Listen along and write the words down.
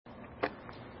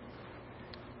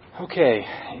Okay,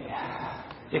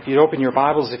 if you'd open your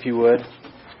Bibles, if you would,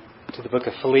 to the book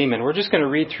of Philemon. We're just going to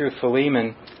read through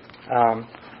Philemon.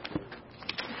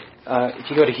 If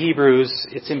you go to Hebrews,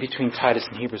 it's in between Titus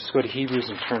and Hebrews. Go to Hebrews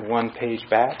and turn one page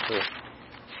back.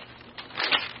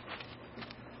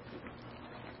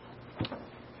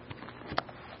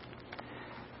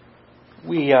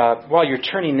 While you're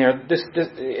turning there,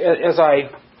 as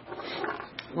I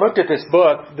looked at this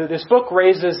book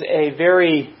raises a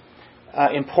very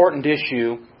important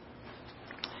issue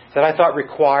that I thought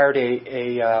required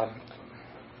I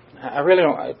really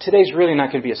don't. Today's really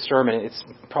not going to be a sermon. It's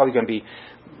probably going to be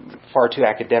far too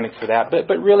academic for that.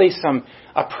 But really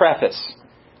a preface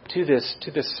to this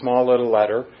small little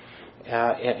letter,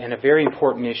 and a very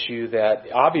important issue that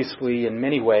obviously in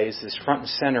many ways is front and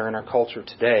center in our culture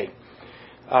today.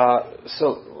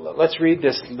 So let's read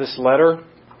this letter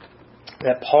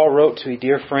that Paul wrote to a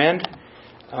dear friend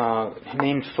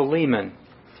named Philemon.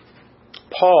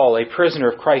 Paul, a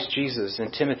prisoner of Christ Jesus,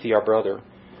 and Timothy, our brother.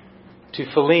 To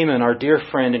Philemon, our dear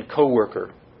friend and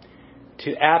co-worker.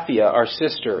 To Apphia, our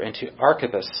sister, and to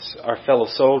Archippus, our fellow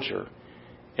soldier.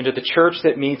 And to the church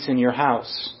that meets in your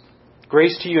house.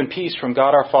 Grace to you and peace from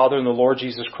God our Father and the Lord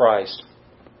Jesus Christ.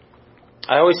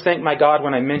 I always thank my God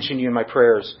when I mention you in my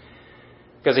prayers,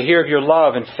 because I hear of your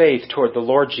love and faith toward the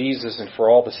Lord Jesus and for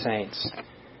all the saints.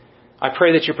 I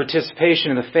pray that your participation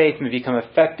in the faith may become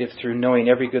effective through knowing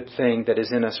every good thing that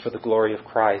is in us for the glory of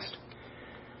Christ.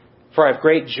 For I have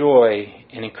great joy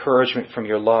and encouragement from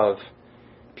your love,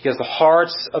 because the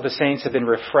hearts of the saints have been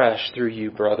refreshed through you,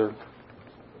 brother.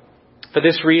 For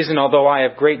this reason, although I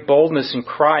have great boldness in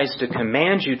Christ to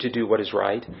command you to do what is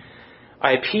right,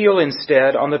 I appeal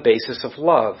instead on the basis of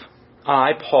love.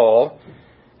 I, Paul,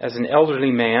 as an elderly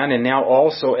man and now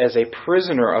also as a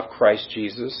prisoner of Christ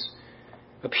Jesus,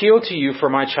 appeal to you for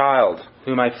my child,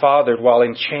 whom I fathered while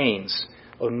in chains,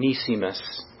 Onesimus.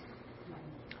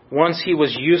 Once he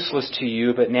was useless to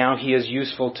you, but now he is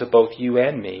useful to both you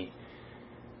and me.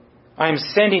 I am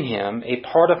sending him, a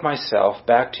part of myself,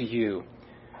 back to you.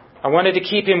 I wanted to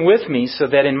keep him with me so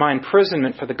that in my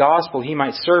imprisonment for the gospel he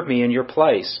might serve me in your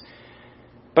place.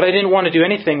 But I didn't want to do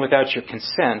anything without your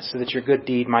consent, so that your good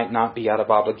deed might not be out of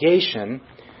obligation,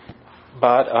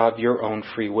 but of your own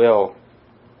free will.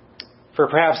 For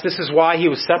perhaps this is why he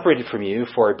was separated from you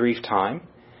for a brief time,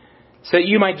 so that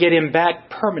you might get him back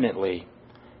permanently,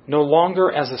 no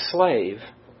longer as a slave,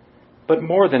 but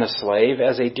more than a slave,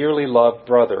 as a dearly loved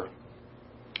brother.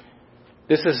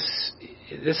 This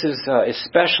is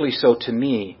especially so to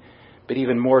me, but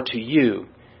even more to you,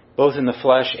 both in the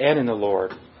flesh and in the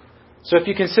Lord. So if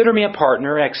you consider me a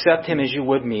partner, accept him as you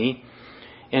would me,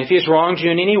 and if he has wronged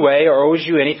you in any way or owes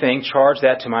you anything, charge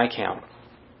that to my account.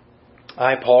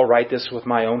 I, Paul, write this with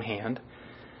my own hand.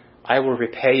 I will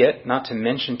repay it, not to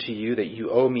mention to you that you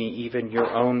owe me even your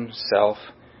own self.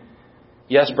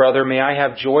 Yes, brother, may I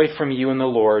have joy from you in the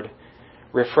Lord.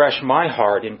 Refresh my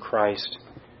heart in Christ.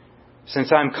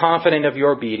 Since I'm confident of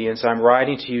your obedience, I'm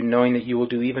writing to you knowing that you will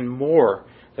do even more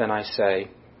than I say.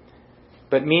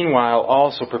 But meanwhile,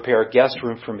 also prepare a guest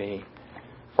room for me,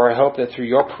 for I hope that through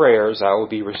your prayers I will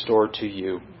be restored to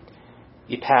you.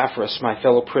 Epaphras, my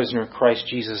fellow prisoner in Christ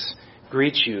Jesus,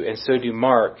 greets you, and so do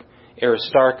Mark,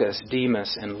 Aristarchus,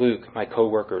 Demas, and Luke, my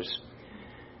co-workers.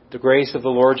 The grace of the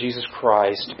Lord Jesus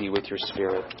Christ be with your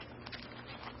spirit.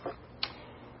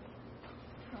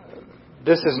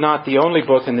 This is not the only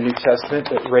book in the New Testament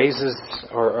that raises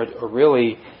or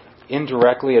really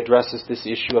indirectly addresses this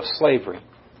issue of slavery.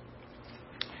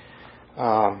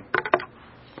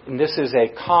 And this is a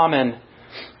common,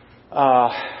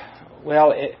 I'm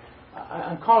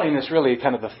calling this really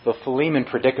kind of the Philemon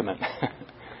predicament.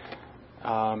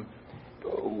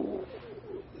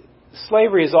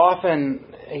 Slavery is often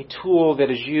a tool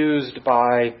that is used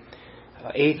by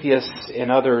atheists and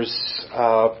others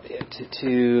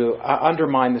to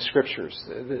undermine the Scriptures.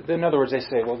 In other words, they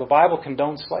say, well, the Bible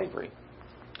condones slavery.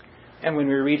 And when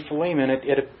we read Philemon,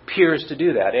 it appears to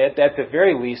do that. At the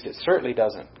very least, it certainly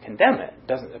doesn't condemn it. It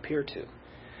doesn't appear to.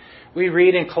 We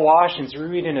read in Colossians, we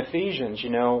read in Ephesians,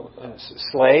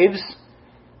 slaves,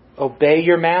 obey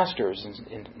your masters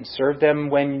and serve them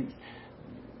even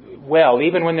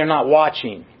when they're not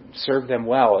watching. Serve them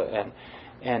well.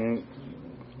 And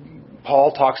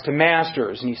Paul talks to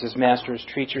masters, and he says, masters,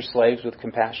 treat your slaves with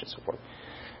compassion, so forth.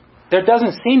 There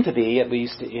doesn't seem to be, at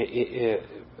least,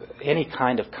 any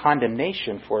kind of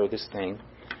condemnation for this thing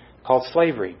called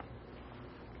slavery.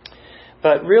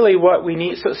 But really what we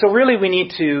need, we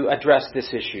need to address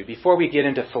this issue. Before we get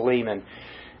into Philemon,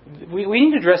 we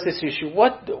need to address this issue.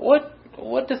 What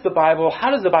does the Bible,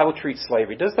 how does the Bible treat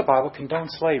slavery? Does the Bible condone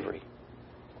slavery?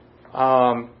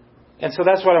 And so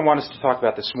that's what I want us to talk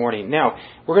about this morning. Now,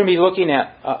 we're going to be looking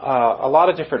at a lot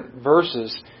of different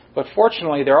verses, but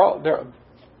fortunately, they're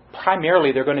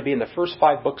primarily going to be in the first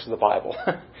 5 books of the Bible.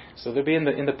 So they'll be in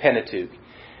the Pentateuch.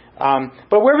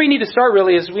 But where we need to start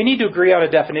really is we need to agree on a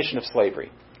definition of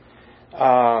slavery.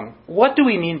 What do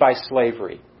we mean by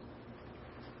slavery?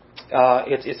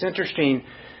 It's interesting.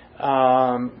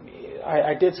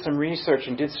 I did some research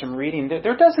and did some reading.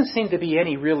 There doesn't seem to be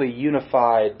any really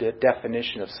unified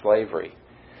definition of slavery.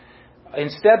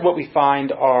 Instead, what we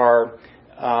find are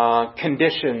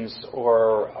conditions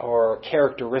or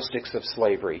characteristics of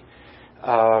slavery.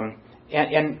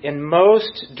 And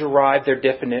most derive their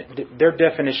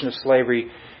definition of slavery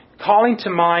calling to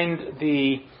mind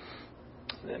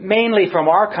mainly from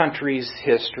our country's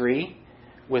history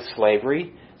with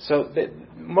slavery. So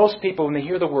most people, when they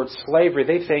hear the word slavery,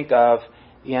 they think of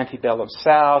the antebellum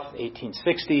South,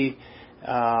 1860,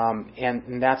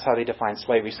 and that's how they define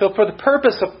slavery. So for the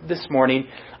purpose of this morning,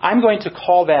 I'm going to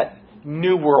call that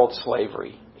New World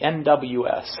Slavery,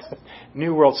 NWS,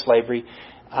 New World Slavery.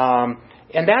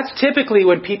 And that's typically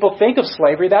when people think of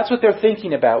slavery, that's what they're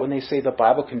thinking about when they say the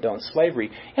Bible condones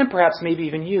slavery. And perhaps maybe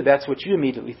even you, that's what you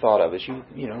immediately thought of as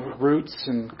roots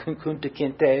and kunta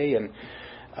kinte and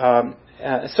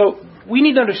so we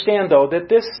need to understand, though, that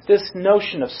this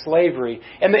notion of slavery,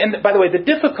 and by the way, the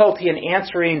difficulty in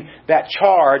answering that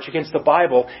charge against the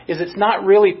Bible is it's not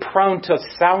really prone to a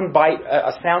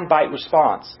soundbite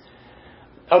response,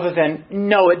 other than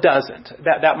no, it doesn't.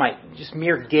 That might just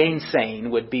mere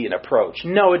gainsaying would be an approach.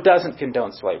 No, it doesn't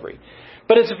condone slavery,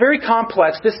 but it's very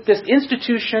complex. This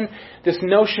institution, this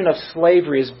notion of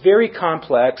slavery, is very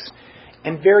complex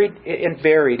and varied.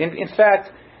 In fact,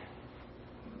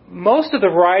 most of the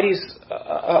varieties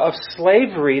of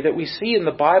slavery that we see in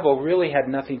the Bible really had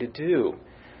nothing to do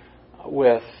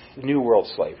with New World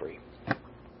slavery.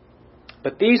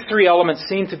 But these 3 elements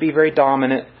seem to be very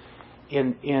dominant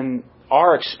in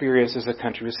our experience as a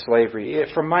country with slavery.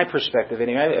 From my perspective,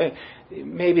 anyway,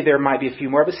 maybe there might be a few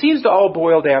more, but it seems to all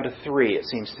boil down to 3, it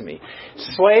seems to me.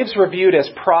 Slaves were viewed as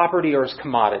property or as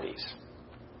commodities.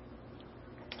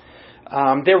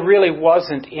 There really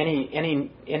wasn't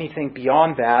anything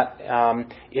beyond that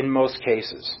in most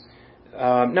cases.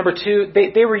 Number 2,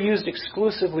 they were used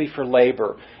exclusively for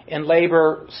labor, and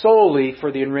labor solely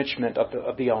for the enrichment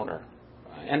of the owner.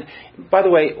 And by the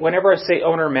way, whenever I say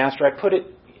owner or master, I put it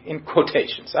in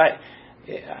quotations. I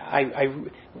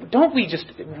don't we just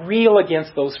reel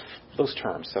against those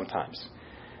terms sometimes?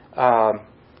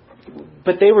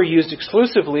 But they were used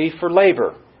exclusively for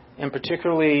labor, and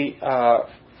particularly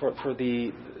for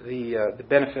the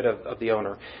benefit of the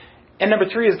owner. And number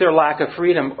 3 is their lack of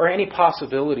freedom or any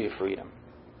possibility of freedom.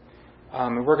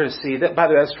 And we're going to see that, by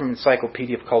the way, that's from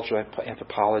Encyclopedia of Cultural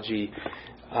Anthropology.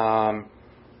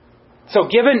 So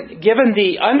given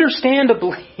the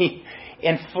understandably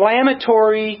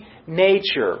inflammatory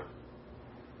nature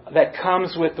that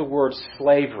comes with the word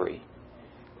slavery,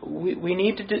 we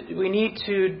need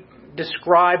to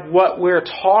describe what we're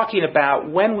talking about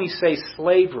when we say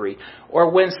slavery,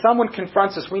 or when someone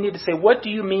confronts us, we need to say, what do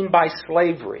you mean by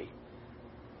slavery?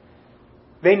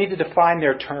 They need to define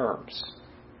their terms.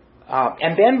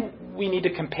 And then we need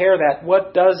to compare that.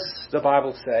 What does the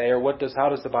Bible say, or how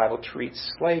does the Bible treat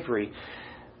slavery?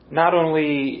 Not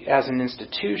only as an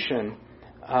institution,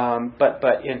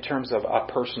 but in terms of a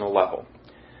personal level.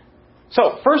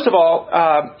 So, first of all,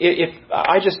 if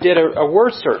I just did a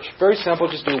word search, very simple,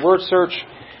 just do a word search,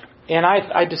 and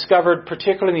I discovered,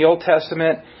 particularly in the Old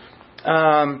Testament,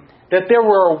 that there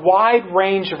were a wide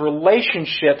range of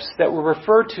relationships that were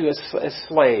referred to as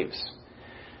slaves.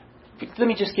 Let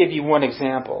me just give you one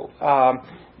example.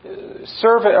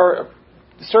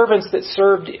 Servants that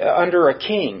served under a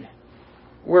king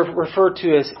were referred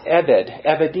to as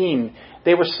Evedim.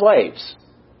 They were slaves.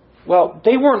 Well,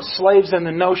 they weren't slaves in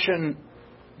the notion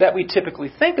that we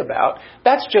typically think about.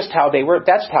 That's just how they were.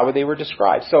 That's how they were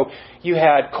described. So you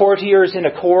had courtiers in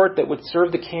a court that would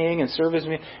serve the king and serve his.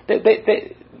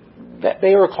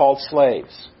 They were called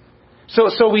slaves.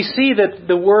 So we see that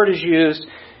the word is used.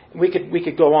 We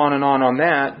could go on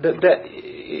that. That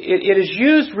it is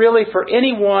used really for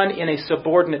anyone in a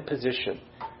subordinate position.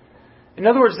 In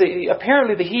other words,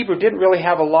 apparently the Hebrew didn't really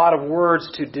have a lot of words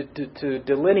to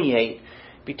delineate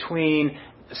between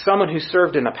someone who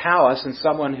served in a palace and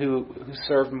someone who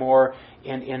served more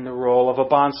in the role of a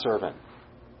bondservant.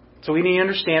 So we need to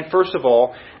understand, first of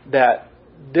all, that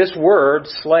this word,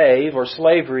 slave or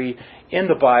slavery, in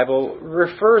the Bible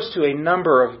refers to a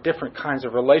number of different kinds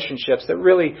of relationships that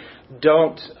really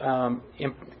don't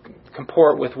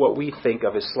comport with what we think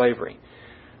of as slavery.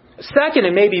 Second,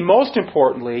 and maybe most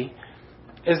importantly,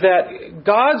 is that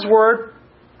God's Word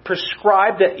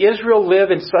prescribed that Israel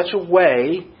live in such a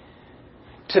way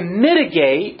to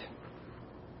mitigate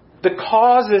the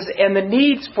causes and the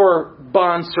needs for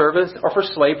bondservice or for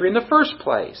slavery in the first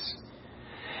place.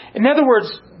 In other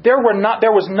words, there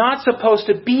was not supposed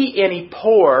to be any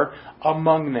poor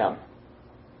among them.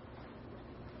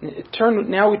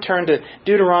 Now we turn to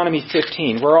Deuteronomy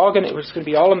 15. It's going to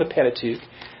be all in the Pentateuch.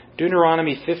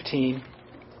 Deuteronomy 15.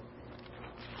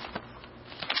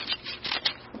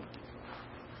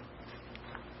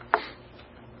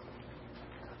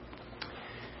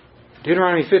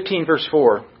 Deuteronomy 15, verse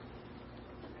 4.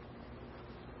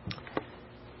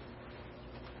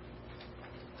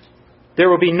 There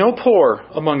will be no poor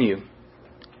among you.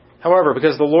 However,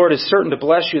 because the Lord is certain to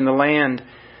bless you in the land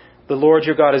the Lord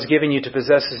your God has given you to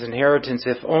possess as inheritance,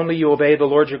 if only you obey the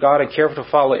Lord your God and careful to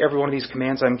follow every one of these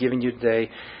commands I'm giving you today,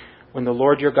 when the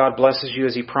Lord your God blesses you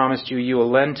as He promised you, you will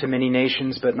lend to many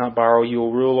nations but not borrow. You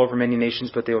will rule over many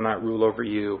nations, but they will not rule over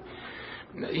you.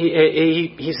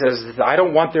 He says, I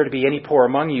don't want there to be any poor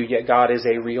among you, yet God is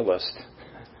a realist.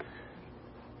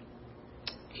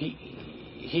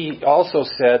 He also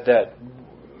said that,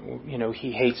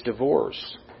 He hates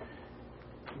divorce.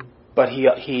 But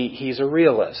he's a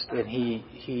realist, and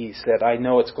he said, I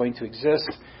know it's going to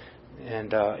exist,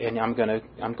 and I'm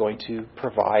going to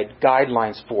provide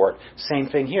guidelines for it. Same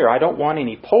thing here. I don't want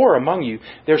any poor among you.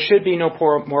 There should be no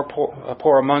poor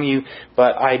among you,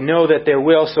 but I know that there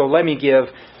will. So let me give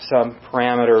some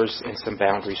parameters and some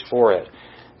boundaries for it.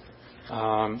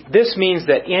 This means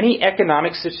that any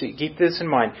economic situation, keep this in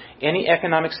mind, any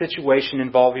economic situation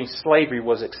involving slavery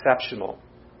was exceptional.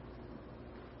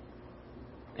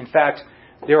 In fact,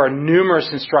 there are numerous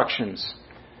instructions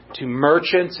to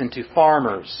merchants and to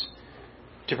farmers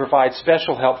to provide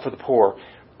special help for the poor.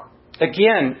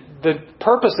 Again, the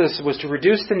purpose of this was to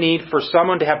reduce the need for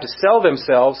someone to have to sell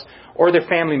themselves or their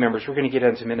family members. We're going to get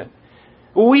into in a minute.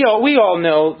 We all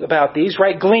know about these,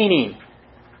 right? Gleaning.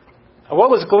 What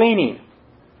was gleaning?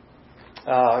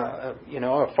 A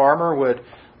farmer would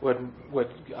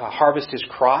harvest his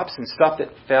crops, and stuff that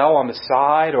fell on the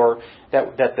side or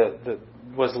that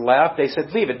was left, they said,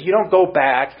 leave it. You don't go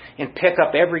back and pick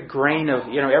up every grain of,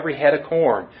 every head of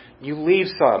corn. You leave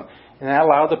some. And that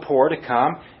allowed the poor to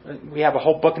come. We have a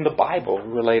whole book in the Bible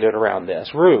related around this.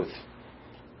 Ruth.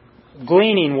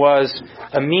 Gleaning was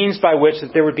a means by which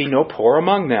that there would be no poor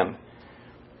among them.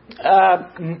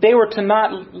 They were to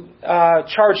not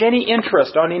charge any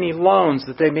interest on any loans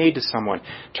that they made to someone.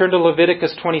 Turn to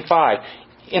Leviticus 25.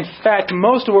 In fact,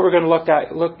 most of what we're going to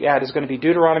look at is going to be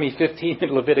Deuteronomy 15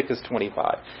 and Leviticus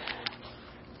 25.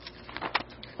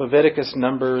 Leviticus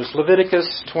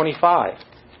 25.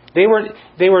 They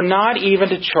were not even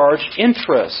to charge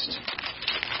interest.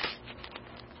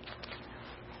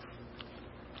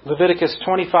 Leviticus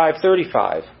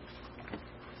 25:35.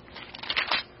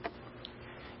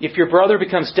 If your brother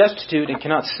becomes destitute and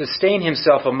cannot sustain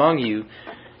himself among you,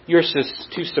 you're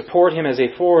to support him as a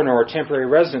foreigner or temporary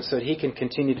resident so that he can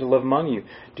continue to live among you.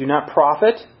 Do not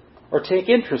profit or take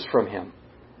interest from him,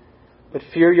 but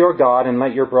fear your God and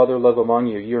let your brother live among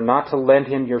you. You're not to lend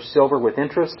him your silver with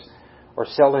interest or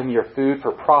sell him your food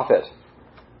for profit.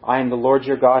 I am the Lord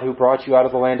your God who brought you out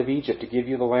of the land of Egypt to give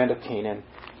you the land of Canaan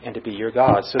and to be your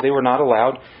God. So they were not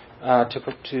allowed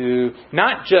to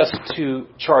not just to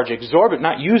charge exorbitant,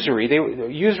 not usury.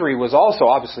 Usury was also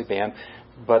obviously banned,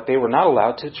 but they were not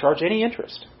allowed to charge any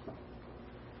interest.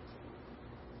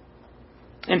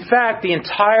 In fact, the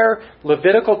entire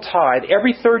Levitical tithe,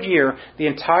 every third year, the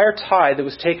entire tithe that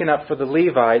was taken up for the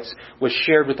Levites was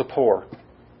shared with the poor.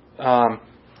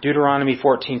 Deuteronomy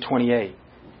 14:28.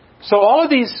 So all of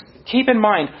these, keep in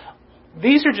mind,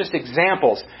 these are just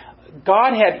examples.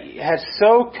 God had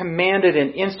so commanded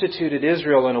and instituted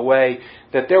Israel in a way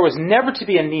that there was never to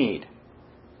be a need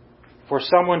for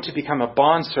someone to become a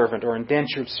bondservant or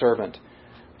indentured servant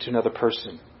to another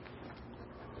person.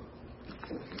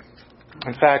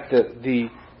 In fact, the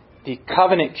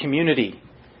covenant community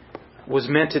was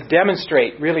meant to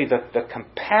demonstrate really the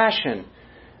compassion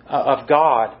of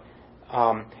God.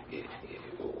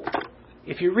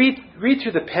 If you read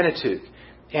through the Pentateuch,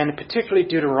 and particularly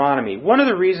Deuteronomy, one of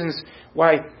the reasons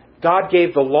why God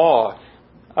gave the law,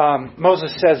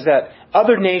 Moses says that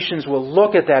other nations will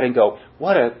look at that and go,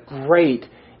 what a great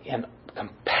and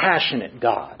compassionate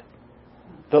God.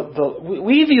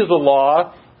 We view the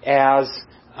law as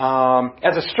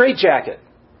a straitjacket.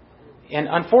 And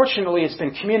unfortunately, it's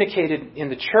been communicated in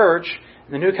the church,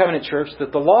 in the New Covenant church,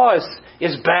 that the law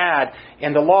is bad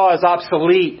and the law is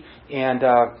obsolete and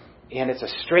it's a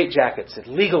straitjacket. It's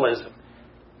legalism.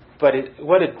 But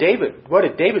what did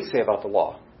David say about the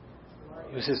law?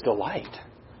 It was his delight.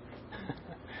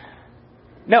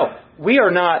 No, we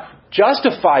are not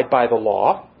justified by the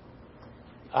law,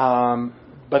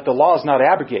 but the law is not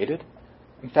abrogated.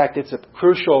 In fact, it's a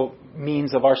crucial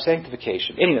means of our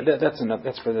sanctification. Anyway,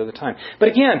 that's for another time. But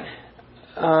again,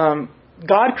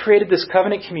 God created this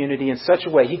covenant community in such a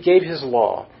way. He gave His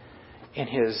law and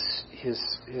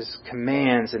His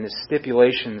commands and His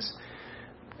stipulations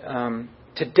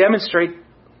to demonstrate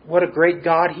what a great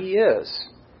God He is,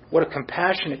 what a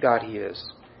compassionate God He is,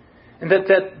 and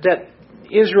that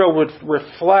Israel would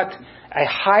reflect a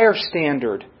higher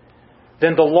standard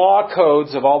than the law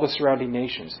codes of all the surrounding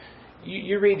nations.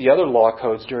 You read the other law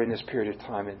codes during this period of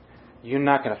time, and you're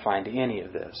not going to find any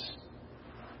of this.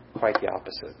 Quite the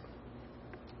opposite.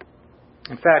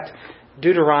 In fact,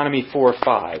 Deuteronomy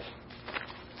 4:5.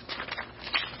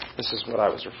 This is what I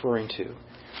was referring to.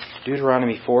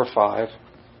 Deuteronomy 4:5.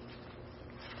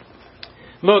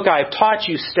 Look, I have taught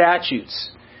you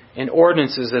statutes and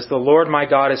ordinances as the Lord my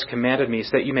God has commanded me,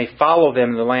 so that you may follow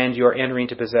them in the land you are entering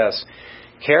to possess.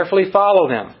 Carefully follow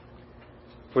them,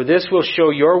 for this will show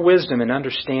your wisdom and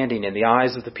understanding in the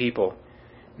eyes of the people.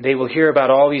 They will hear about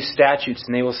all these statutes,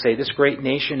 and they will say, this great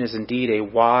nation is indeed a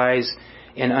wise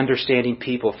and understanding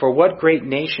people. For what great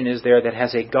nation is there that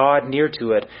has a God near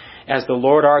to it, as the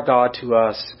Lord our God to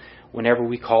us, whenever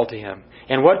we call to Him?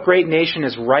 And what great nation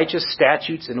has righteous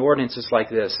statutes and ordinances like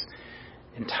this?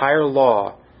 Entire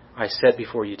law I set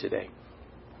before you today.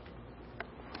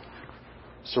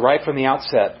 So right from the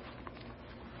outset,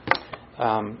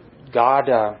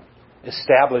 God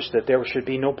established that there should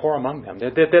be no poor among them.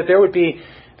 That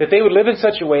they would live in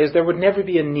such a way as there would never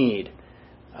be a need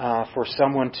for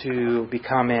someone to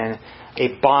become a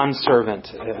bondservant.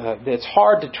 It's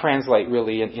hard to translate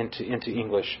really into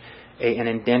English, an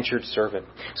indentured servant.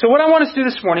 So what I want us to do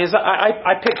this morning is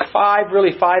I picked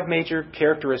five major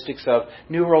characteristics of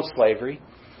New World slavery,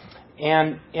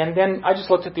 and then I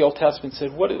just looked at the Old Testament and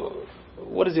said,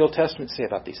 what does the Old Testament say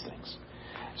about these things?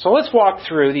 So let's walk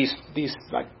through these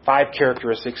five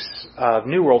characteristics of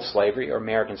New World slavery or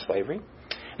American slavery.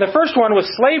 The first one was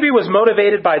slavery was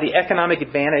motivated by the economic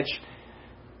advantage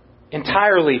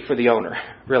entirely for the owner,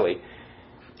 really.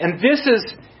 And this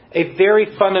is a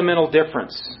very fundamental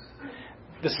difference.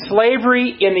 The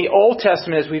slavery in the Old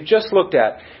Testament, as we've just looked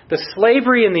at, the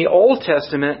slavery in the Old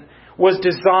Testament was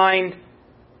designed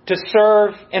to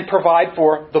serve and provide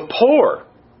for the poor,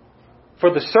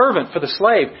 for the servant, for the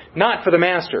slave, not for the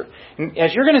master. And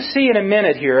as you're going to see in a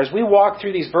minute here, as we walk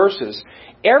through these verses,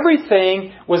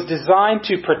 everything was designed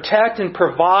to protect and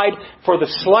provide for the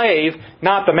slave,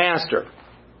 not the master.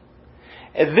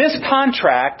 This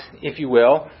contract, if you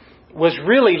will, was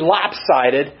really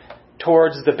lopsided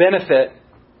towards the benefit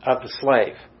of the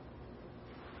slave.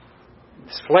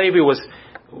 Slavery was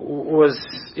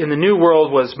in the New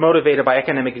World was motivated by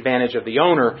economic advantage of the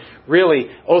owner. Really,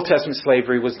 Old Testament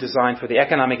slavery was designed for the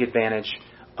economic advantage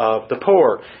of the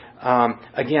poor.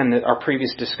 Again, our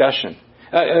previous discussion.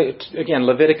 Again,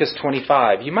 Leviticus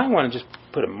 25. You might want to just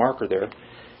put a marker there.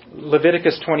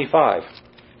 Leviticus 25.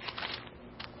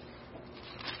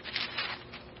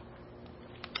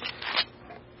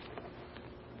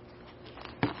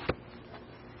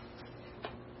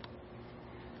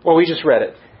 Well, we just read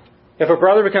it. If a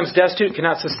brother becomes destitute and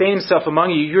cannot sustain himself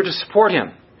among you, you're to support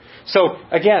him. So,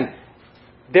 again,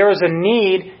 there is a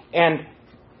need, and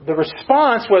the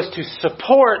response was to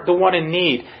support the one in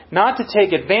need, not to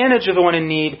take advantage of the one in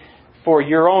need for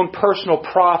your own personal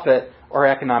profit or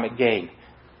economic gain,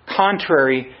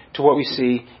 contrary to what we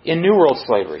see in New World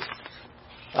slavery.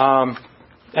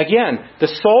 Again, the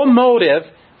sole motive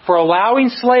for allowing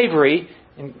slavery,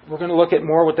 and we're going to look at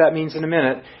more what that means in a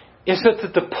minute, is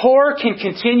that the poor can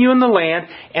continue in the land,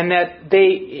 and that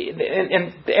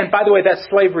and by the way, that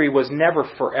slavery was never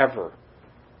forever.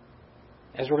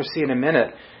 As we're going to see in a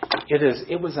minute,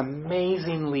 it was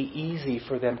amazingly easy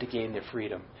for them to gain their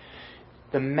freedom.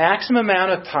 The maximum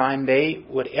amount of time they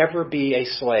would ever be a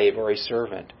slave or a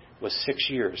servant was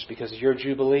 6 years. Because of your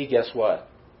Jubilee, guess what?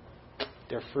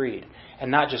 They're freed.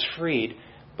 And not just freed,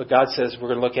 but God says we're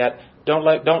going to look at,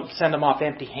 don't send them off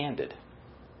empty-handed.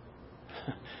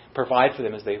 Provide for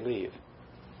them as they leave.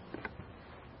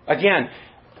 Again,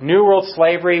 New World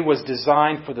slavery was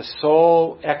designed for the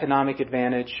sole economic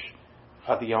advantage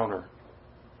of the owner.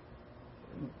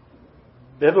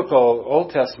 Biblical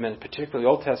Old Testament, particularly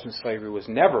Old Testament slavery, was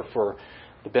never for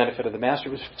the benefit of the master.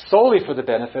 It was solely for the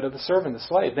benefit of the servant, the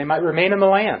slave. They might remain in the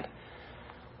land.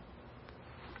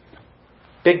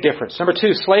 Big difference. Number two,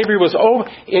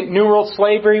 New World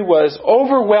slavery was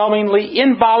overwhelmingly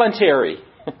involuntary.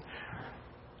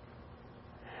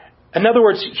 In other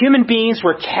words, human beings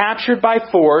were captured by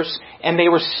force and they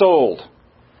were sold.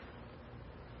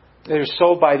 They're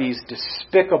sold by these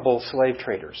despicable slave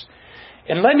traders.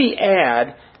 And let me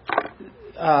add,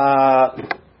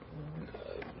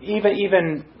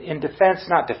 even in defense,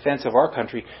 not defense of our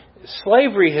country,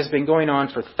 slavery has been going on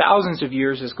for thousands of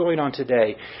years, is going on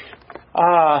today.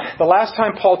 The last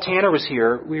time Paul Tanner was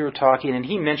here, we were talking, and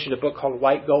he mentioned a book called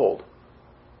White Gold.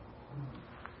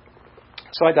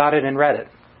 So I got it and read it.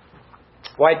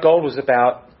 White Gold was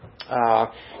about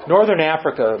Northern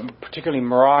Africa, particularly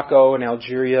Morocco and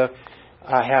Algeria,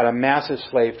 had a massive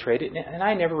slave trade. And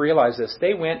I never realized this.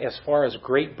 They went as far as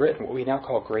Great Britain, what we now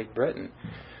call Great Britain,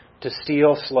 to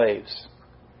steal slaves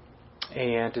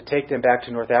and to take them back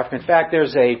to North Africa. In fact,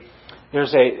 there's a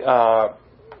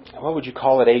what would you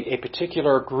call it? A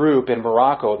particular group in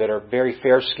Morocco that are very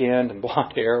fair-skinned and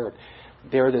blonde hair.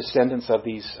 They're the descendants of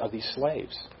these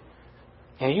slaves.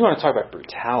 And you want to talk about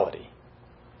brutality?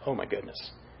 Oh my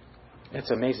goodness,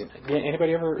 it's amazing.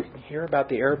 Anybody ever hear about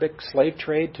the Arabic slave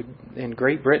trade in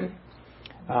Great Britain?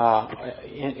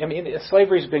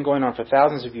 Slavery's been going on for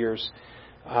thousands of years,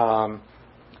 all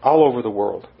over the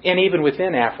world, and even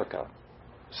within Africa,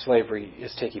 slavery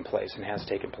is taking place and has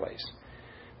taken place.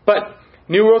 But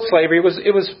New World slavery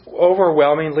was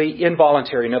overwhelmingly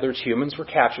involuntary. In other words, humans were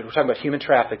captured. We're talking about human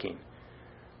trafficking.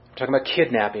 We're talking about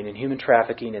kidnapping and human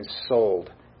trafficking and sold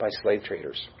by slave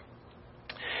traders.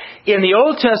 In the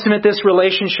Old Testament, this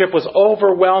relationship was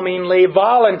overwhelmingly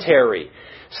voluntary.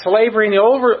 Slavery in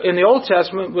the Old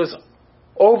Testament was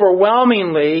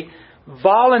overwhelmingly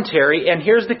voluntary. And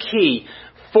here's the key.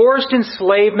 Forced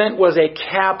enslavement was a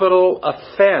capital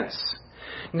offense.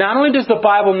 Not only does the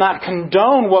Bible not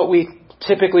condone what we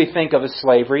typically think of as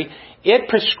slavery, it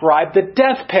prescribed the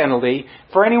death penalty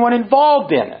for anyone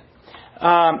involved in it.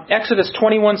 Exodus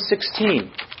 21:16.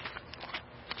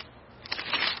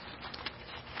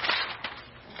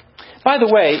 By the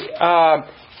way,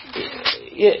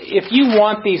 if you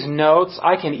want these notes,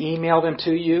 I can email them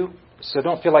to you. So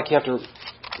don't feel like you have to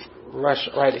rush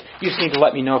right. You just need to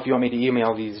let me know if you want me to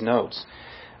email these notes.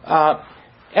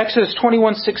 Exodus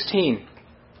 21:16.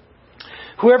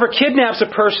 Whoever kidnaps a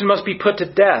person must be put to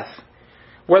death,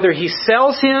 whether he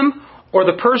sells him or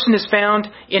the person is found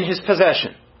in his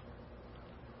possession.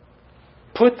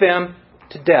 Put them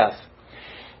to death.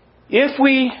 If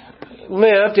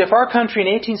our country in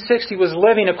 1860 was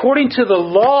living according to the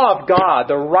law of God,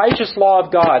 the righteous law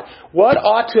of God, what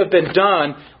ought to have been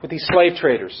done with these slave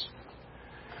traders?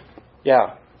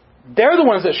 Yeah. They're the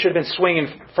ones that should have been swinging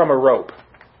from a rope.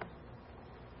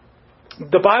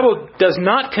 The Bible does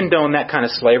not condone that kind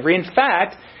of slavery. In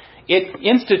fact, it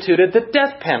instituted the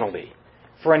death penalty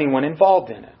for anyone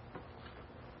involved in it.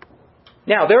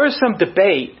 Now, there is some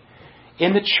debate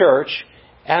in the church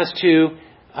as to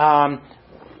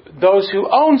those who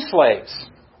own slaves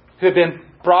who have been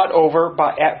brought over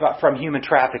from human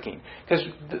trafficking. Because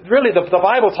really the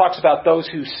Bible talks about those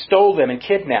who stole them and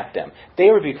kidnapped them. They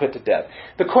would be put to death.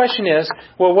 The question is,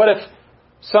 well, what if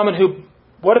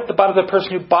the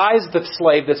person who buys the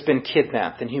slave that's been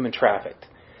kidnapped and human trafficked?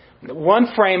 One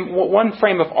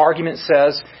frame of argument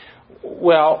says,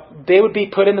 well, they would be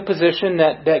put in the position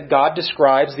that God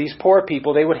describes, these poor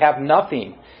people. They would have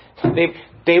nothing.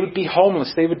 They would be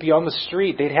homeless. They would be on the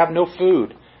street. They'd have no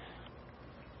food.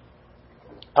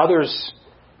 Others,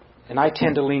 and I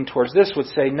tend to lean towards this, would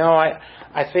say, no,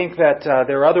 I think that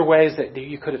there are other ways that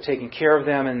you could have taken care of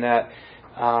them, and that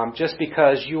just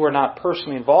because you were not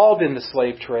personally involved in the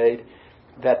slave trade,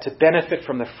 that to benefit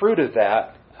from the fruit of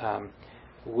that,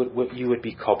 you would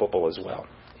be culpable as well.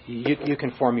 You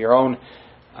can form your own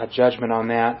judgment on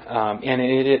that,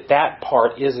 and that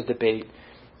part is a debate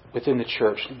within the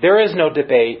church. There is no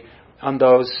debate on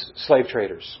those slave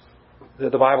traders.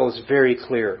 The Bible is very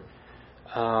clear.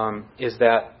 Is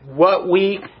that what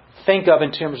we think of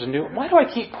in terms of new... Why do I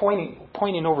keep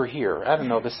pointing over here? I don't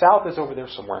know. The south is over there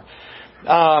somewhere.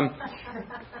 I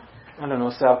don't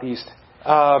know, southeast.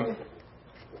 The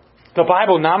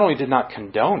Bible not only did not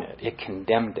condone it, it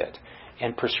condemned it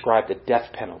and prescribed the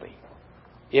death penalty.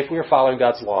 If we were following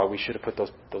God's law, we should have put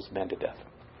those men to death.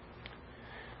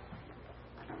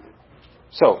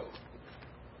 So,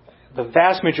 the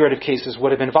vast majority of cases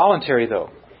would have been voluntary, though.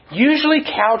 Usually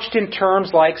couched in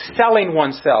terms like selling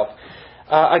oneself.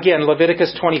 Again,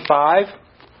 Leviticus 25.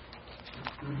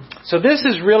 So this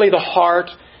is really the heart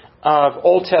of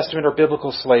Old Testament or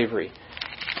biblical slavery.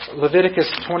 Leviticus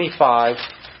 25,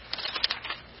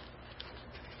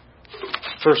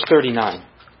 verse 39.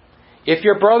 If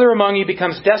your brother among you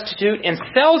becomes destitute and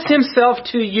sells himself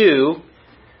to you,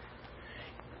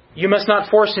 you must not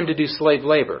force him to do slave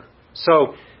labor.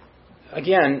 So,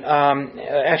 again,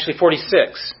 actually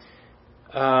 46.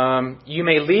 You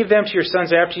may leave them to your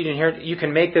sons after you inherit. You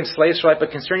can make them slaves for life,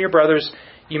 but concerning your brothers,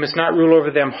 you must not rule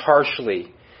over them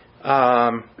harshly.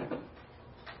 No,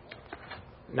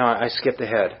 I skipped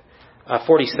ahead.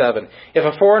 47. If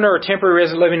a foreigner or temporary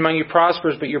resident living among you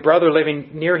prospers, but your brother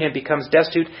living near him becomes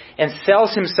destitute and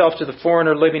sells himself to the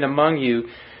foreigner living among you,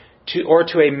 or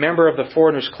to a member of the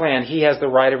foreigner's clan, he has the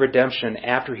right of redemption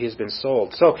after he has been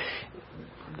sold. So,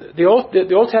 the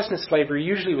Old Testament slavery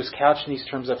usually was couched in these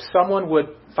terms of someone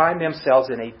would find themselves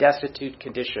in a destitute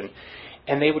condition,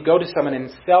 and they would go to someone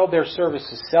and sell their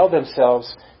services, sell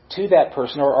themselves to that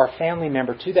person or a family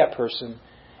member to that person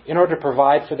in order to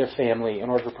provide for their family, in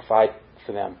order to provide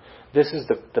for them. This is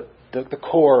the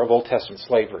core of Old Testament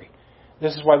slavery.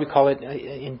 This is why we call it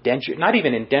indentured, not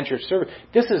even indentured service.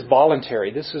 This is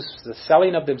voluntary. This is the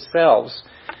selling of themselves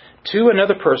to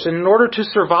another person in order to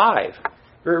survive.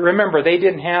 Remember, they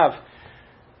didn't have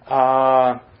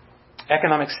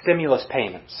economic stimulus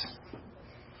payments.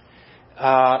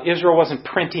 Israel wasn't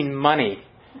printing money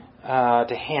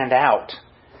to hand out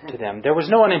to them. There was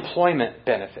no unemployment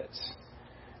benefits.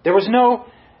 There was no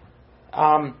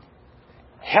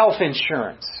health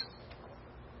insurance.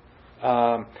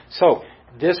 So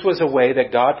this was a way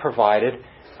that God provided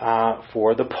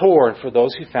for the poor and for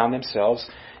those who found themselves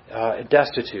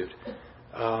destitute.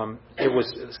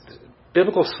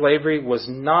 Biblical slavery was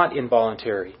not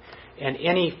involuntary, and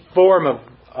any form of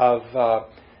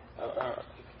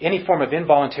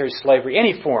involuntary slavery,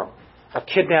 any form of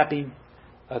kidnapping,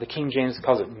 the King James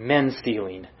calls it men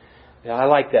stealing. I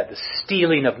like that. The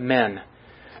stealing of men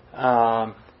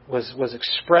was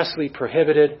expressly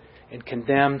prohibited and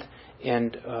condemned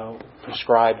and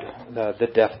prescribed the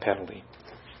death penalty.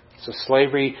 So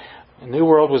slavery in the New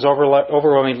World was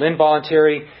overwhelmingly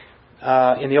involuntary.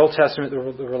 In the Old Testament,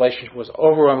 the relationship was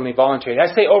overwhelmingly voluntary.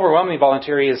 I say overwhelmingly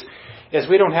voluntary is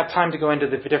we don't have time to go into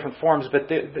the different forms, but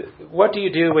what do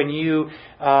you do when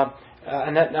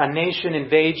a nation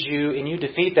invades you and you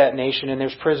defeat that nation and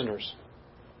there's prisoners?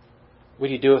 What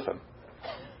do you do with them?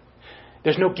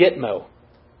 There's no gitmo.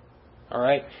 All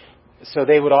right? So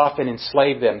they would often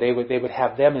enslave them. They would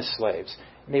have them as slaves.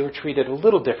 And they were treated a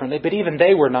little differently, but even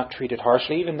they were not treated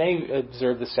harshly. Even they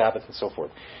observed the Sabbath and so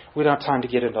forth. We don't have time to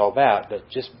get into all that, but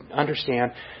just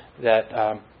understand that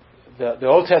the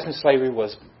Old Testament slavery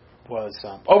was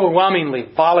overwhelmingly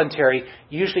voluntary,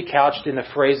 usually couched in the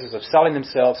phrases of selling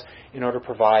themselves in order to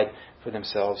provide for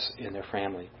themselves and their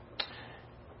family.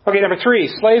 Okay, number 3,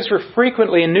 slaves were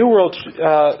frequently, in New World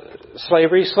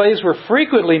slavery, slaves were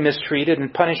frequently mistreated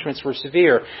and punishments were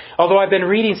severe. Although I've been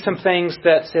reading some things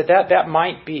that said that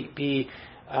might be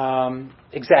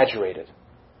exaggerated.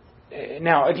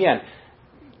 Now, again,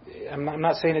 I'm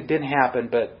not saying it didn't happen,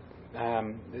 but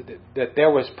that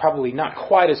there was probably not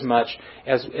quite as much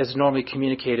as normally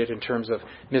communicated in terms of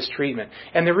mistreatment.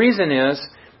 And the reason is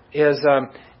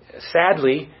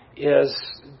sadly,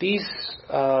 these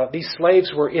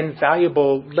slaves were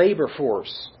invaluable labor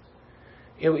force.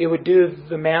 It would do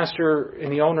the master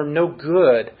and the owner no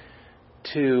good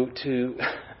to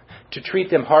treat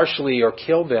them harshly or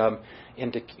kill them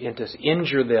and to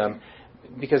injure them,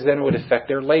 because then it would affect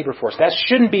their labor force. That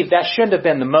shouldn't have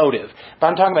been the motive. But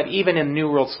I'm talking about even in New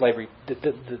World slavery,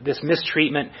 this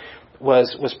mistreatment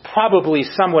was probably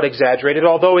somewhat exaggerated,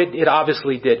 although it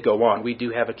obviously did go on. We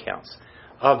do have accounts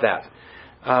of that.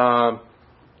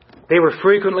 They were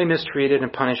frequently mistreated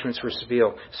and punishments were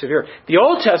severe. The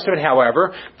Old Testament,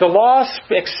 however, the law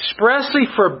expressly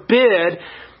forbade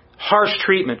harsh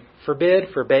treatment.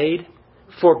 Forbade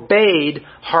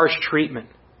harsh treatment.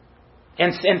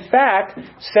 And in fact,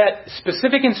 set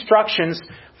specific instructions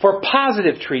for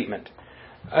positive treatment.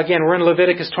 Again, we're in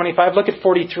Leviticus 25. Look at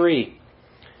 43.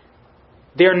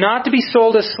 They are not to be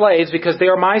sold as slaves because they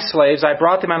are my slaves. I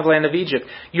brought them out of the land of Egypt.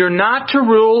 You're not to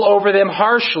rule over them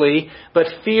harshly, but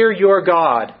fear your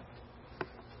God.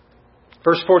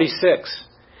 Verse 46.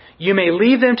 You may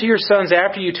leave them to your sons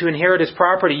after you to inherit his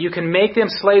property. You can make them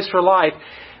slaves for life.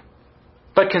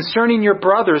 But concerning your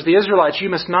brothers, the Israelites, you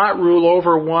must not rule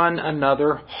over one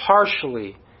another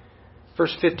harshly.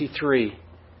 Verse 53.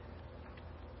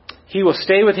 He will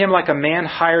stay with him like a man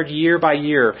hired year by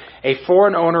year. A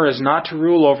foreign owner is not to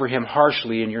rule over him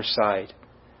harshly in your sight.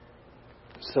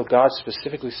 So God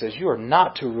specifically says you are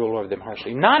not to rule over them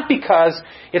harshly. Not because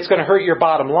it's going to hurt your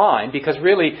bottom line, because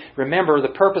really, remember, the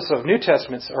purpose of New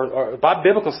Testament or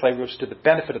biblical slavery was to the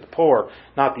benefit of the poor,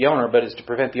 not the owner, but is to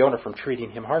prevent the owner from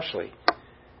treating him harshly.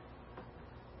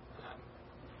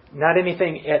 Not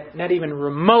even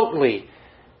remotely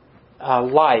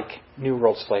like New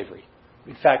World slavery.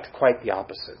 In fact, quite the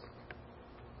opposite.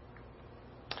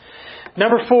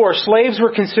 Number 4, slaves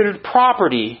were considered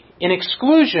property in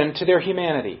exclusion to their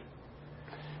humanity.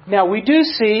 Now, we do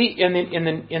see in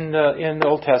the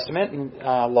Old Testament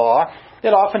law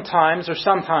that oftentimes or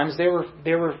sometimes they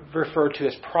were referred to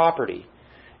as property,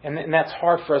 and that's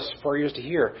hard for us for ears to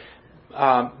hear.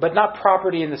 But not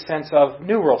property in the sense of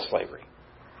New World slavery,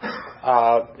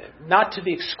 not to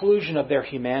the exclusion of their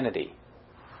humanity.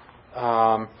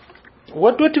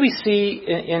 What do we see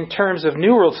in terms of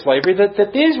New World slavery?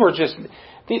 That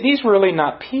these were really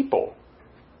not people.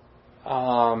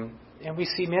 And we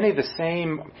see many of the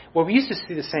same. Well, we used to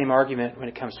see the same argument when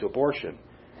it comes to abortion,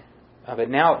 but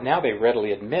now they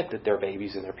readily admit that they're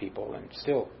babies and they're people, and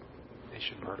still they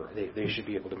should murder. They should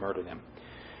be able to murder them.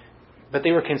 But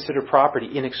they were considered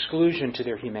property in exclusion to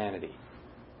their humanity.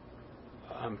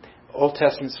 Old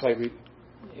Testament slavery,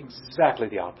 exactly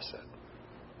the opposite.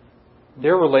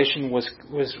 Their relation was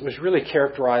really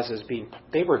characterized as being,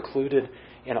 they were included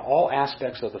in all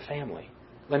aspects of the family.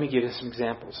 Let me give you some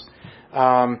examples.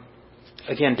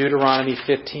 Again, Deuteronomy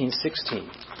 15:16.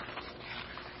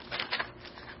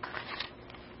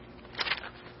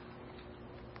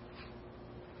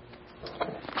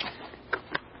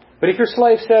 But if your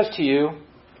slave says to you,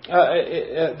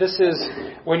 this is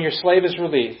when your slave is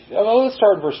released. Let's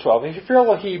start in verse 12. If you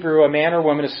feel a Hebrew, a man or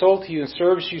woman is sold to you and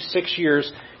serves you 6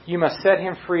 years, you must set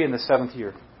him free in the 7th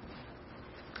year.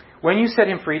 When you set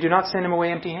him free, do not send him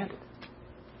away empty-handed.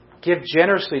 Give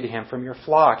generously to him from your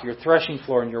flock, your threshing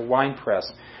floor, and your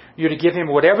winepress. You're to give him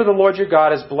whatever the Lord your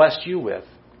God has blessed you with.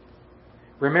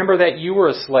 Remember that you were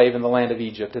a slave in the land of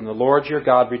Egypt, and the Lord your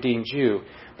God redeemed you.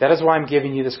 That is why I'm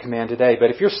giving you this command today.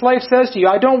 But if your slave says to you,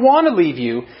 I don't want to leave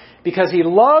you, because he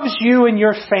loves you and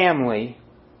your family,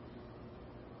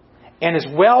 and is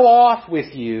well off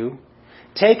with you,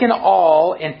 take an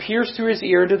awl and pierce through his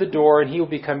ear into the door, and he will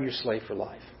become your slave for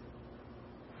life.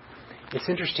 It's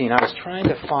interesting. I was trying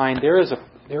to find, there is a,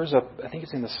 I think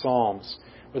it's in the Psalms,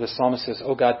 where the psalmist says,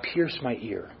 oh God, pierce my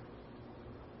ear.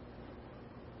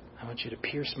 I want you to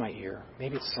pierce my ear.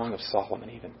 Maybe it's Song of Solomon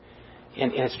even.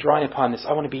 And it's drawing upon this,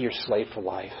 I want to be your slave for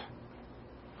life.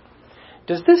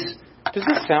 Does this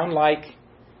sound like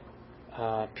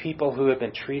people who have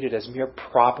been treated as mere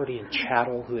property and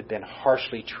chattel, who had been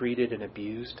harshly treated and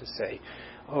abused, to say,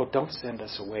 oh, don't send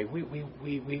us away.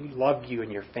 We love you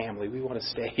and your family. We want to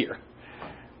stay here.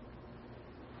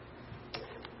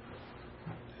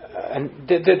 And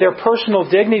their personal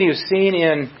dignity is seen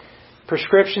in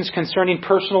prescriptions concerning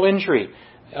personal injury.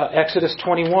 Exodus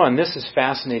 21. This is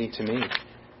fascinating to me.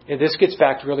 This gets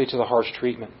back really to the harsh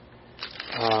treatment.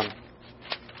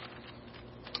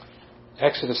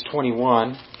 Exodus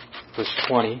 21, verse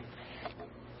 20.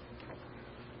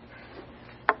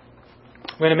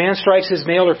 When a man strikes his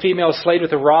male or female slave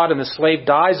with a rod and the slave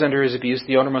dies under his abuse,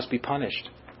 the owner must be punished.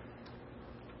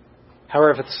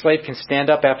 However, if the slave can stand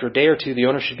up after a day or two, the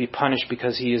owner should be punished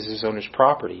because he is his owner's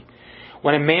property.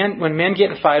 When men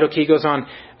get in a fight, he goes on.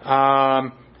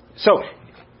 So,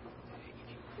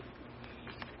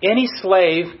 any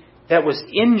slave that was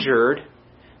injured,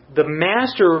 the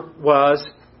master was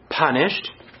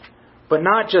punished, but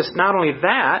not only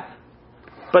that,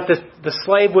 but the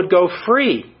slave would go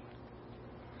free.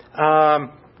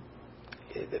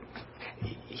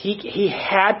 He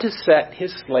had to set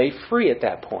his slave free at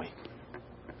that point.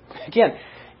 Again,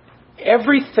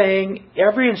 every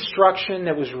instruction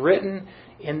that was written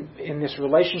in this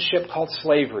relationship called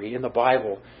slavery in the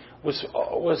Bible was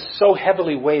so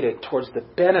heavily weighted towards the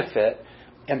benefit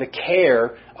and the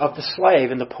care of the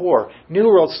slave and the poor. New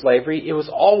World slavery, it was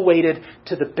all weighted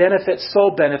to the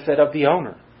sole benefit of the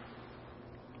owner.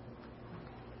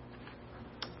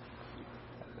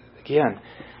 Again,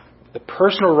 the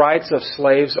personal rights of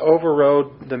slaves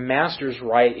overrode the master's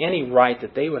right, any right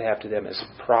that they would have to them as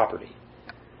property.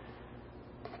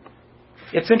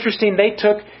 It's interesting,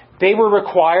 they were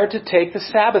required to take the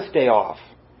Sabbath day off.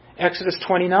 Exodus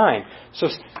 29. So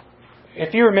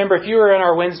if you were in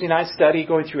our Wednesday night study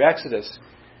going through Exodus,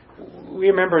 we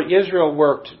remember Israel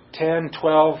worked 10,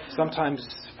 12, sometimes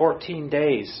 14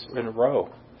 days in a row.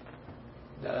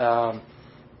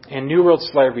 And New World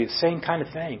slavery, the same kind of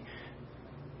thing.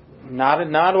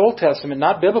 Not Old Testament,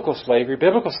 not biblical slavery.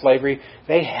 Biblical slavery,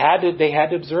 they had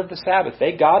to observe the Sabbath.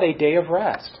 They got a day of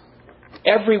rest.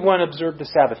 Everyone observed the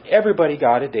Sabbath. Everybody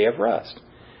got a day of rest.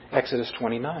 Exodus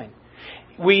 29.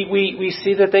 We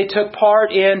see that they took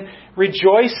part in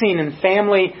rejoicing in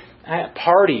family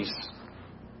parties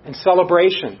and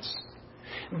celebrations.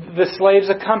 The slaves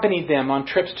accompanied them on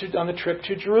the trip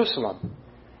to Jerusalem.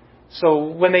 So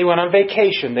when they went on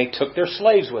vacation, they took their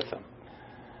slaves with them.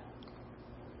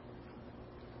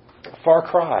 A far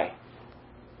cry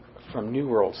from New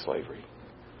World slavery.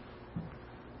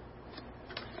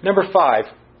 Number 5,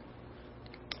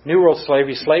 New World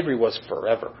slavery was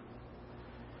forever.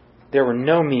 There were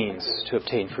no means to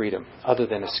obtain freedom other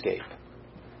than escape.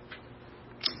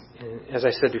 And as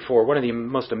I said before, one of the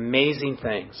most amazing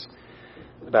things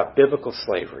about biblical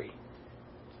slavery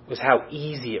was how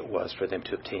easy it was for them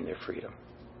to obtain their freedom.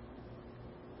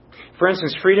 For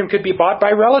instance, freedom could be bought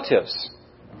by relatives.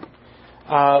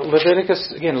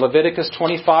 Leviticus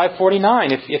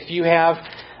 25:49. If you have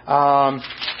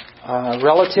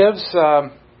relatives,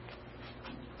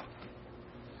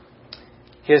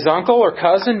 his uncle or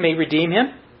cousin may redeem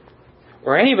him,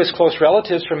 or any of his close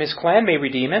relatives from his clan may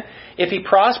redeem him. If he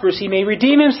prospers, he may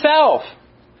redeem himself.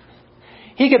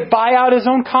 He could buy out his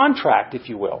own contract, if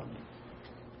you will.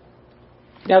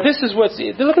 Now,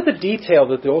 look at the detail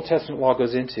that the Old Testament law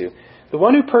goes into. The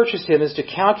one who purchased him is to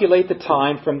calculate the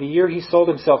time from the year he sold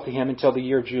himself to him until the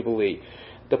year of Jubilee.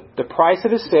 The price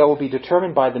of his sale will be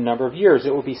determined by the number of years.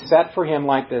 It will be set for him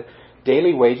like the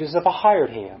daily wages of a hired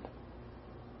hand.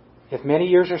 If many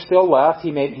years are still left,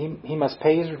 he must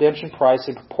pay his redemption price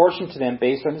in proportion to them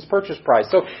based on his purchase price.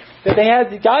 So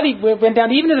God went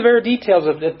down even to the very details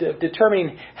of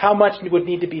determining how much would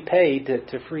need to be paid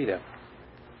to free them.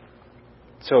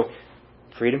 So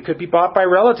freedom could be bought by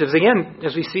relatives. Again,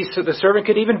 as we see, so the servant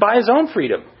could even buy his own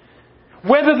freedom.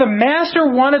 Whether the master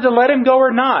wanted to let him go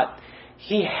or not,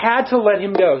 he had to let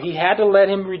him go. He had to let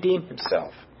him redeem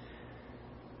himself.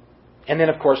 And then,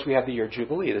 of course, we have the year of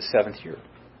Jubilee, the 7th year.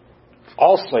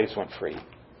 All slaves went free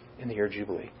in the year of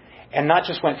Jubilee. And not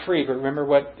just went free, but remember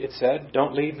what it said?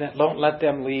 Don't let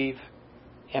them leave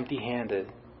empty-handed.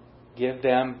 Give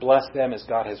them, bless them as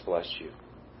God has blessed you.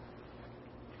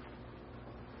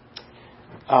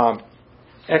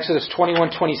 Exodus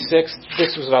 21:26.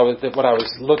 This was what I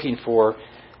was looking for.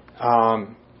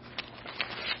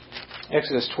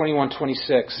 Exodus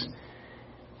 21:26.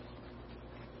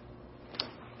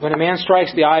 When a man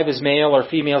strikes the eye of his male or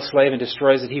female slave and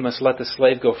destroys it, he must let the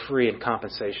slave go free in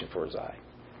compensation for his eye.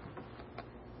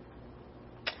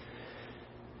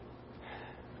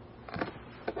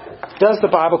 Does the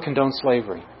Bible condone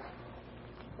slavery?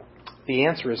 The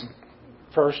answer is,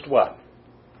 first, what?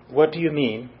 What do you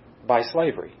mean by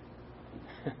slavery?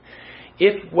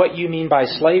 If what you mean by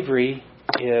slavery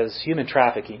is human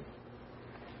trafficking,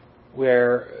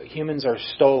 where humans are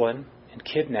stolen and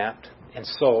kidnapped and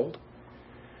sold,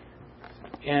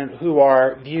 and who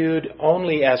are viewed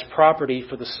only as property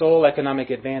for the sole economic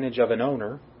advantage of an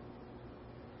owner,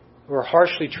 who are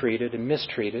harshly treated and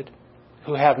mistreated,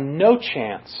 who have no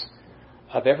chance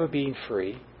of ever being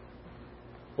free,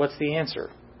 what's the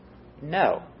answer?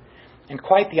 No. And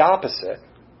quite the opposite.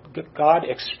 God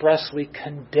expressly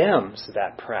condemns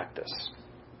that practice.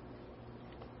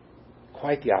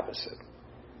 Quite the opposite.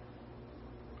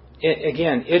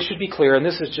 Again, it should be clear, and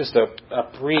this is just a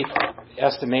brief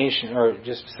estimation, or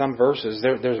just some verses.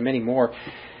 There's many more.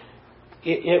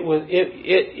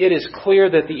 It is clear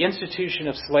that the institution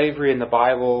of slavery in the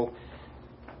Bible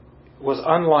was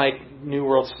unlike New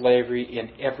World slavery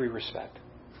in every respect.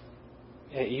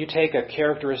 You take a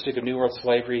characteristic of New World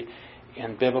slavery,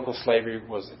 and biblical slavery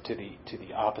was to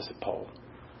the opposite pole.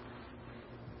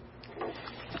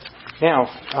 Now,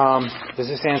 does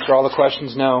this answer all the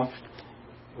questions? No.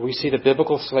 We see that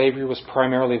biblical slavery was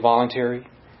primarily voluntary.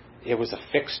 It was a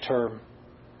fixed term.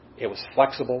 It was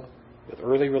flexible with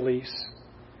early release,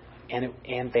 and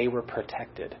they were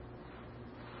protected.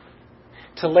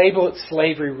 To label it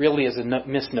slavery really is a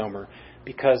misnomer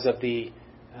because of the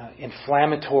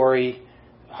inflammatory,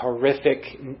 horrific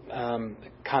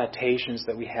connotations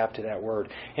that we have to that word.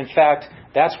 In fact,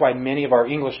 that's why many of our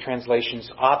English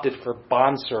translations opted for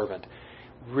bondservant.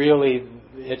 Really,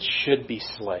 it should be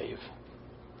slave.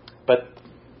 But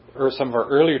some of our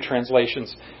earlier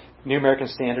translations, New American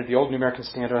Standard, the Old New American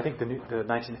Standard, I think the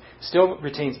 19 still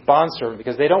retains bondservant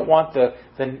because they don't want the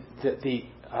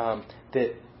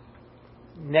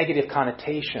negative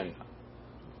connotation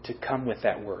to come with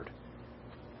that word.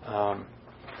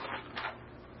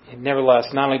 Nevertheless,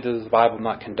 not only does the Bible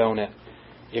not condone it,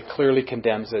 it clearly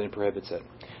condemns it and prohibits it.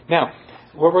 Now,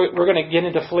 we're going to get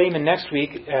into Philemon next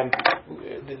week.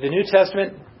 The New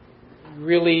Testament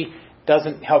really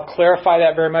doesn't help clarify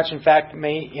that very much. In fact,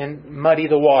 may muddy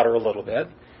the water a little bit.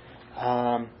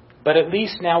 But at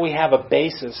least now we have a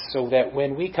basis so that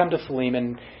when we come to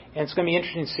Philemon, and it's going to be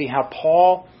interesting to see how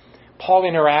Paul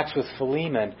interacts with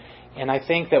Philemon. And I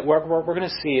think that what we're going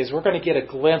to see is we're going to get a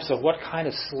glimpse of what kind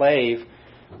of slave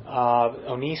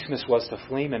Onesimus was to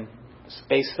Philemon,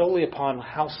 based solely upon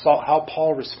how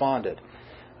Paul responded.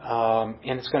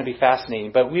 And it's going to be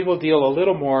fascinating. But we will deal a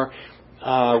little more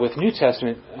with New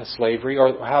Testament slavery,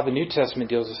 or how the New Testament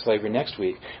deals with slavery next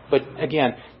week. But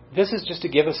again, this is just to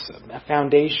give us a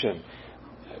foundation.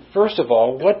 first of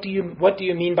all, what do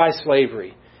you mean by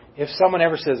slavery? If someone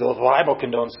ever says, "Well, the Bible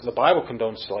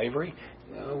condones slavery,"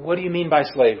 what do you mean by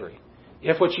slavery?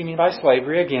 If what you mean by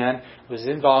slavery, again, was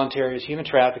involuntary, it was human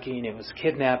trafficking, it was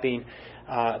kidnapping,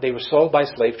 they were sold by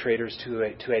slave traders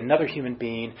to another human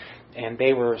being, and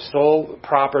they were sole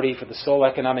property for the sole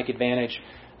economic advantage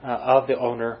of the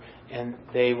owner, and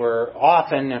they were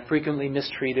often and frequently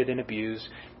mistreated and abused,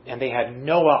 and they had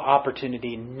no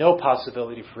opportunity, no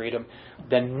possibility of freedom,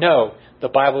 then no, the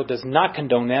Bible does not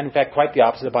condone that. In fact, quite the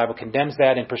opposite. The Bible condemns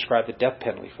that and prescribes the death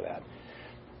penalty for that.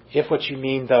 If what you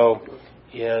mean, though,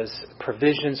 is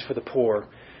provisions for the poor,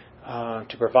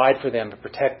 to provide for them, to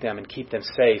protect them and keep them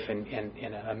safe, and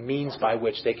a means by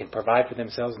which they can provide for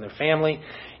themselves and their family,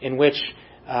 in which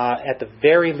at the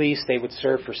very least they would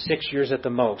serve for 6 years at the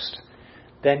most,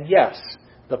 then yes,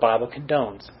 the Bible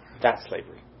condones that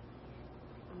slavery.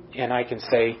 And I can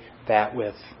say that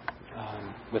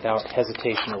without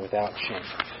hesitation or without shame.